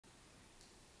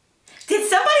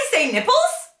say nipples?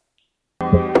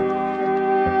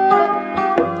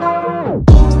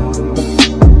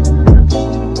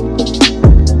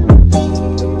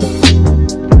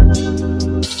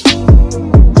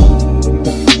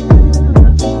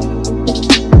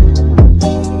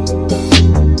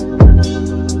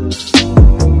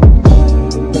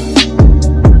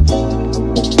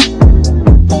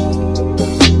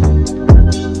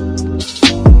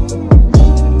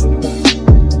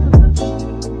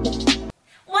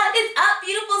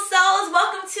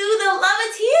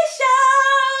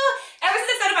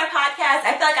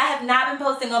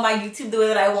 On my YouTube the way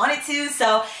that I wanted to,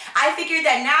 so I figured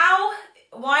that now,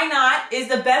 why not, is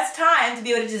the best time to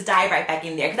be able to just dive right back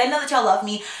in there, because I know that y'all love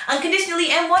me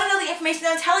unconditionally and want to know the information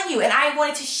that I'm telling you, and I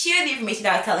wanted to share the information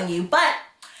that I was telling you. But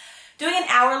doing an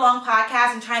hour-long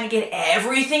podcast and trying to get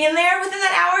everything in there within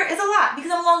that hour is a lot because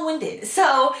I'm long-winded.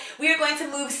 So we are going to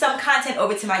move some content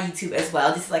over to my YouTube as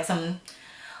well, just like some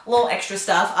little extra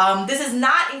stuff. This is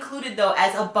not included though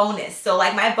as a bonus, so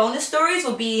like my bonus stories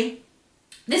will be,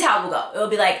 this is how it will go. It will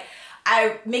be like,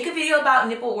 I make a video about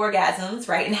nipple orgasms,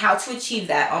 right, and how to achieve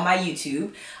that on my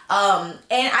YouTube. And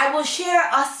I will share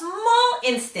a small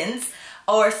instance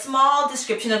or a small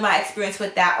description of my experience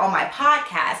with that on my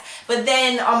podcast. But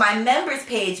then on my members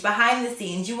page, behind the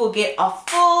scenes, you will get a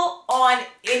full-on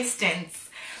instance.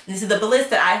 This is the bliss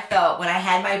that I felt when I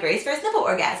had my very first nipple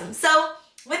orgasm. So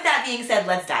with that being said,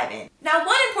 let's dive in. Now,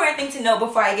 one important thing to know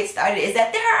before I get started is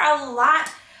that there are a lot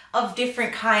of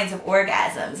different kinds of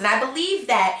orgasms, and I believe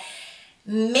that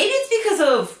maybe it's because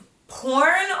of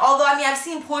porn, although I mean I've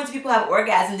seen porn so people have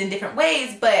orgasms in different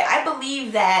ways, but I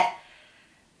believe that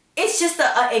it's just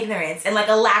a ignorance and like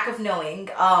a lack of knowing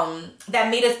that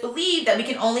made us believe that we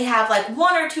can only have like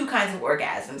one or two kinds of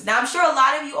orgasms. Now I'm sure a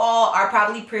lot of you all are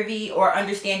probably privy or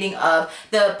understanding of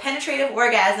the penetrative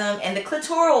orgasm and the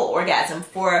clitoral orgasm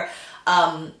for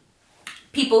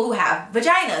people who have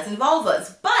vaginas and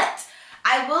vulvas, but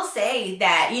I will say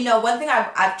that, you know, one thing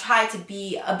I've tried to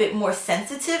be a bit more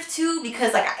sensitive to,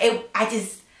 because like I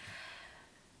just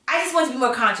want to be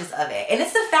more conscious of it. And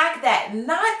it's the fact that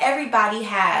not everybody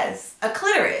has a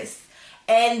clitoris.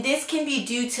 And this can be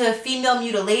due to female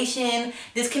mutilation.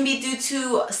 This can be due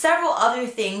to several other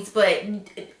things, but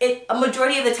a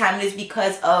majority of the time it is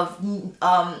because of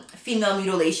female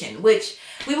mutilation, which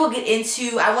we will get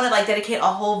into. I want to like dedicate a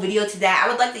whole video to that.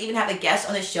 I would like to even have a guest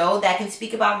on the show that can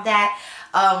speak about that.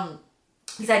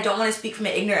 Because I don't want to speak from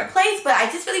an ignorant place, but I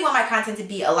just really want my content to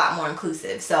be a lot more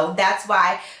inclusive. So that's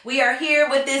why we are here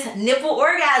with this nipple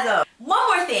orgasm. One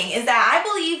more thing is that I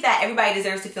believe that everybody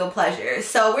deserves to feel pleasure.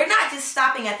 So we're not just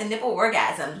stopping at the nipple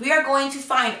orgasms. We are going to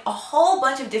find a whole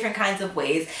bunch of different kinds of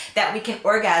ways that we can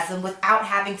orgasm without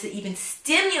having to even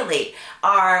stimulate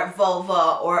our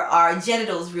vulva or our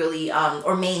genitals really,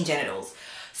 or main genitals.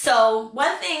 So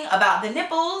one thing about the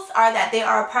nipples are that they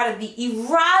are a part of the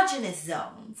erogenous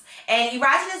zones. And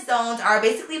erogenous zones are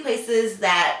basically places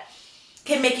that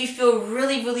can make you feel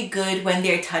really, really good when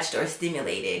they're touched or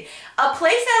stimulated. A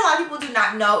place that a lot of people do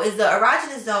not know is the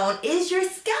erogenous zone is your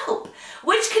scalp,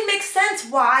 which can make sense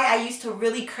why I used to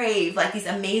really crave like these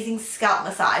amazing scalp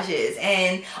massages.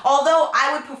 And although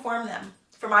I would perform them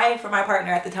for my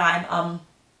partner at the time,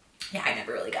 yeah, I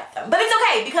never really got them. But it's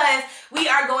okay because we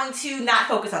are going to not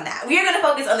focus on that. We are going to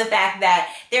focus on the fact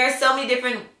that there are so many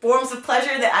different forms of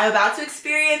pleasure that I'm about to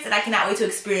experience, and I cannot wait to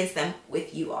experience them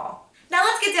with you all. Now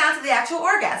let's get down to the actual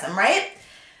orgasm, right?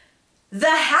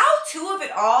 The how-to of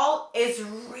it all is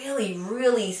really,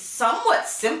 really somewhat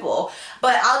simple,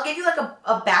 but I'll give you like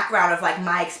a background of like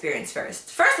my experience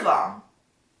first. First of all,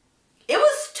 it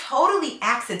was totally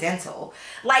accidental.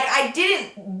 Like I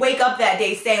didn't wake up that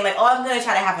day saying like, oh, I'm gonna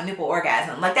try to have a nipple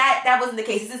orgasm. Like that wasn't the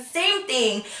case. It's the same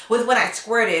thing with when I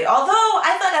squirted. Although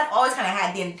I thought I've always kind of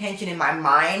had the intention in my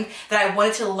mind that I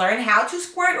wanted to learn how to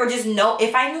squirt or just know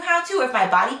if I knew how to, or if my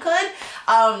body could.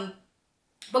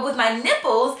 But with my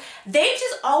nipples, they've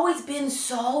just always been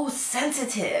so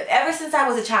sensitive ever since I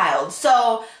was a child.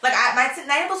 So like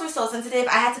my nipples were so sensitive,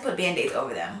 I had to put Band-Aids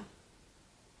over them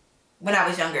when I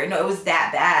was younger. No, it was that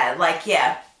bad. Like,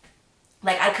 yeah,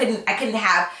 like I couldn't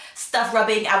have stuff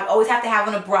rubbing. I would always have to have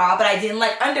on a bra, but I didn't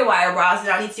like underwire bras, and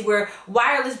I need to wear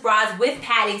wireless bras with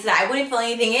padding so that I wouldn't feel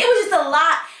anything. It was just a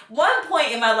lot. One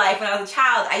point in my life when I was a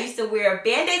child, I used to wear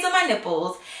Band-Aids on my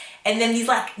nipples, and then these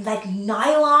like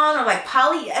nylon or like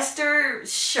polyester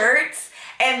shirts,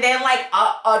 and then like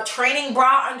a training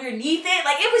bra underneath it.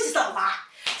 Like it was just a lot.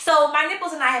 So my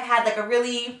nipples and I have had like a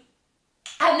really,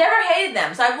 I've never hated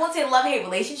them, so I won't say love-hate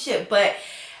relationship, but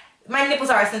my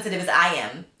nipples are as sensitive as I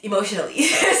am emotionally,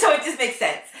 so it just makes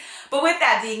sense. But with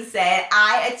that being said,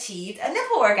 I achieved a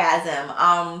nipple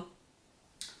orgasm.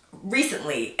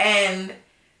 recently, and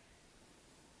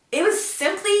it was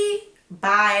simply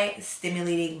by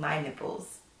stimulating my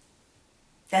nipples.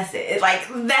 That's it. It's like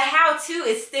the how-to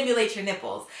is stimulate your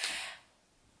nipples.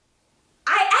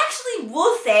 I actually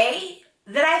will say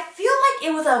that I feel like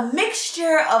it was a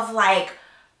mixture of like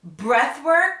breath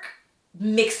work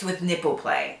mixed with nipple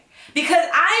play, because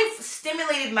I've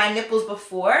stimulated my nipples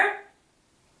before,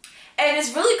 and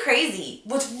it's really crazy.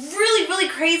 What's really, really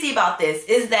crazy about this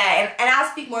is that, and I'll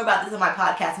speak more about this on my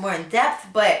podcast more in depth,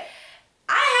 but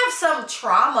I have some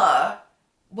trauma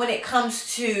when it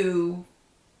comes to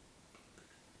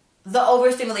the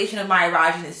overstimulation of my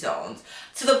erogenous zones,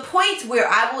 to the point where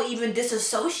I will even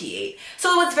disassociate.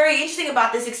 So what's very interesting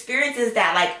about this experience is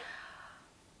that, like,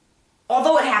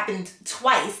 although it happened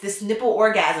twice, this nipple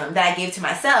orgasm that I gave to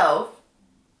myself,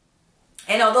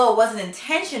 and although it wasn't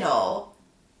intentional,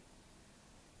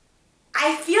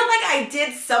 I feel like I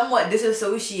did somewhat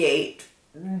disassociate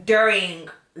during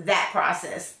that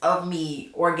process of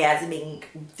me orgasming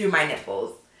through my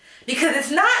nipples. Because it's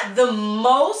not the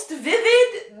most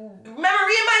vivid memory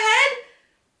in my head,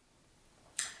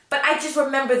 but I just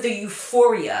remember the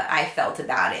euphoria I felt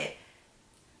about it.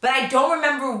 But I don't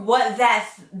remember what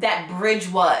that bridge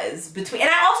was between,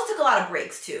 and I also took a lot of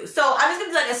breaks too. So I'm just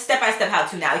gonna do like a step-by-step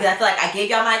how-to now, because I feel like I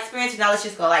gave y'all my experience, so now let's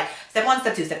just go like step 1,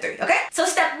 step 2, step 3, okay? So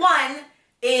step 1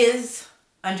 is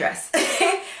undress.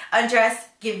 Undress,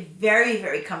 get very,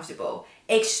 very comfortable.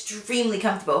 Extremely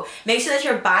comfortable. Make sure that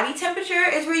your body temperature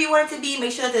is where you want it to be.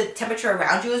 Make sure that the temperature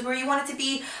around you is where you want it to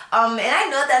be. And I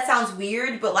know that sounds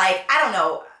weird, but like, I don't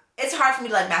know. It's hard for me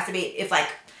to like masturbate if like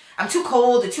I'm too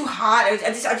cold or too hot, or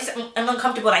I'm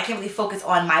uncomfortable and I can't really focus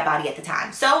on my body at the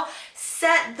time. So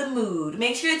set the mood.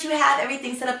 Make sure that you have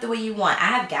everything set up the way you want. I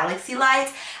have galaxy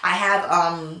lights. I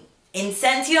have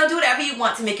incense. You know, do whatever you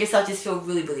want to make yourself just feel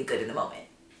really, really good in the moment.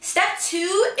 Step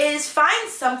 2 is find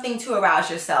something to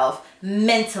arouse yourself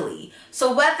mentally.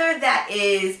 So whether that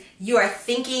is you are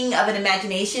thinking of an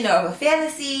imagination or of a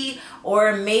fantasy,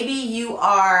 or maybe you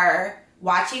are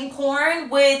watching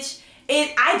porn, which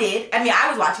I did. I mean,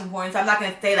 I was watching porn, so I'm not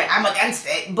going to say like I'm against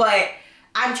it, but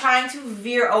I'm trying to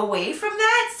veer away from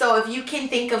that. So if you can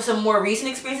think of some more recent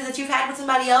experiences that you've had with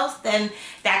somebody else, then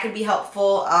that could be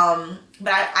helpful.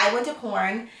 But I went to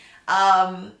porn.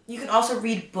 You can also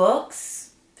read books,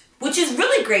 which is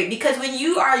really great, because when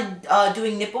you are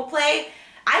doing nipple play,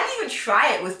 I didn't even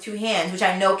try it with 2 hands, which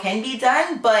I know can be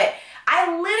done, but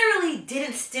I literally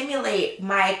didn't stimulate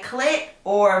my clit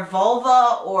or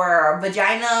vulva or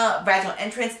vagina, vaginal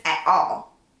entrance at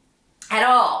all. At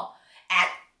all. At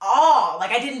all.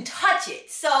 Like, I didn't touch it.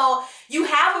 So you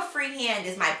have a free hand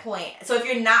is my point. So if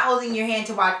you're not holding your hand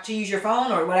to use your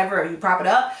phone or whatever, you prop it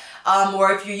up,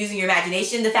 or if you're using your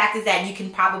imagination, the fact is that you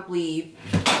can probably...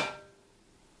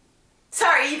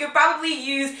 you could probably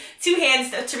use 2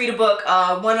 hands to read a book,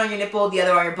 one on your nipple, the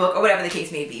other on your book, or whatever the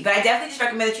case may be. But I definitely just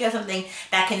recommend that you have something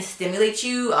that can stimulate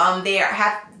you. They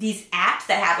have these apps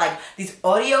that have like these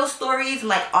audio stories and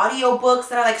like audio books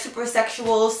that are like super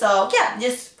sexual. So yeah,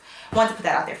 just want to put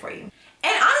that out there for you. And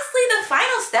honestly, the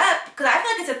final step, because I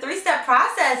feel like it's a 3-step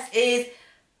process, is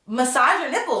massage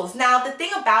your nipples. Now, the thing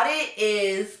about it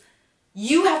is,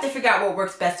 you have to figure out what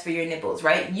works best for your nipples,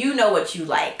 right? You know what you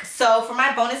like. So for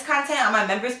my bonus content on my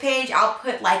members page, I'll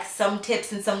put like some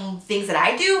tips and some things that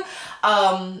I do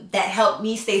that help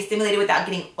me stay stimulated without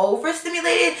getting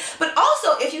overstimulated. But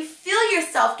also, if you feel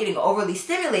yourself getting overly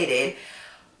stimulated,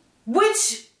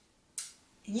 which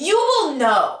you will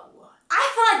know,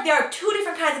 I feel like there are 2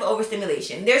 different kinds of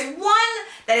overstimulation. There's one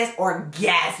that is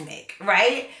orgasmic,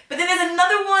 right? But then there's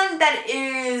another one that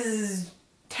is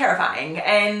terrifying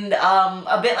and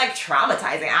a bit like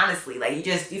traumatizing, honestly. Like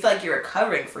you feel like you're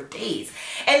recovering for days.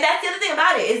 And that's the other thing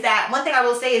about it, is that one thing I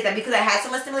will say is that because I had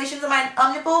so much stimulations on my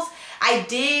nipples, I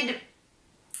did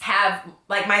have,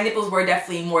 like, my nipples were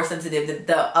definitely more sensitive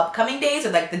the upcoming days,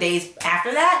 or like the days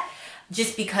after that,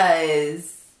 just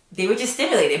because they were just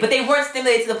stimulated, but they weren't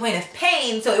stimulated to the point of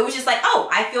pain. So it was just like, oh,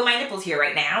 I feel my nipples here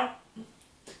right now.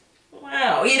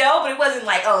 Wow, you know, but it wasn't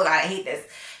like, oh God, I hate this.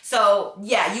 So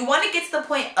yeah, you want to get to the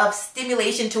point of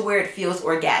stimulation to where it feels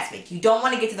orgasmic. You don't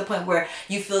want to get to the point where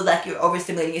you feel like you're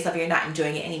overstimulating yourself and you're not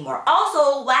enjoying it anymore.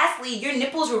 Also, lastly, your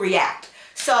nipples will react.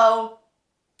 So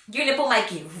your nipple might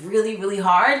get really, really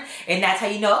hard, and that's how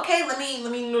you know, okay, let me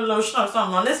something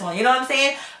on this one, you know what I'm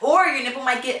saying? Or your nipple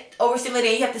might get overstimulated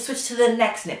and you have to switch to the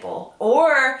next nipple.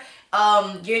 Or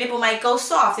your nipple might go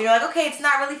soft and you're like, okay, it's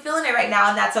not really feeling it right now,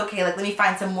 and that's okay. Like, let me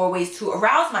find some more ways to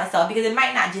arouse myself, because it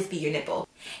might not just be your nipple.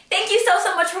 Thank you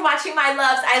so much for watching, my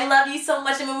loves. I love you so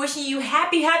much, and I'm wishing you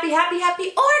happy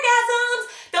orgasms.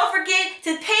 Don't forget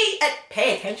to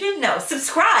pay attention? No,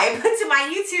 subscribe to my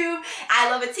YouTube, I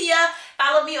Love Atia.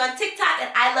 Follow me on TikTok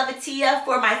at I Love Atia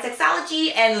for my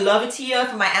sexology and Love Atia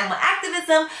for my animal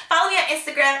activism. Follow me on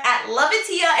Instagram at Love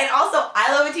Atia and also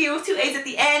I Love Atia with 2 A's at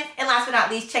the end. And last but not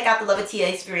least, check out the Love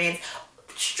Atia experience.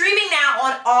 Streaming now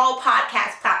on all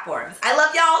podcast platforms. I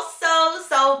love y'all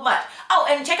so much. Oh,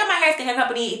 and check out my hair skincare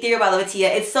company, Ethereal by Love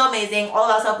Atia. It's so amazing. All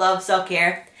about self-love,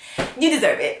 self-care. You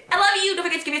deserve it. I love you. Don't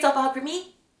forget to give yourself a hug for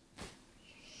me.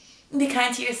 Be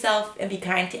kind to yourself and be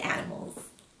kind to animals.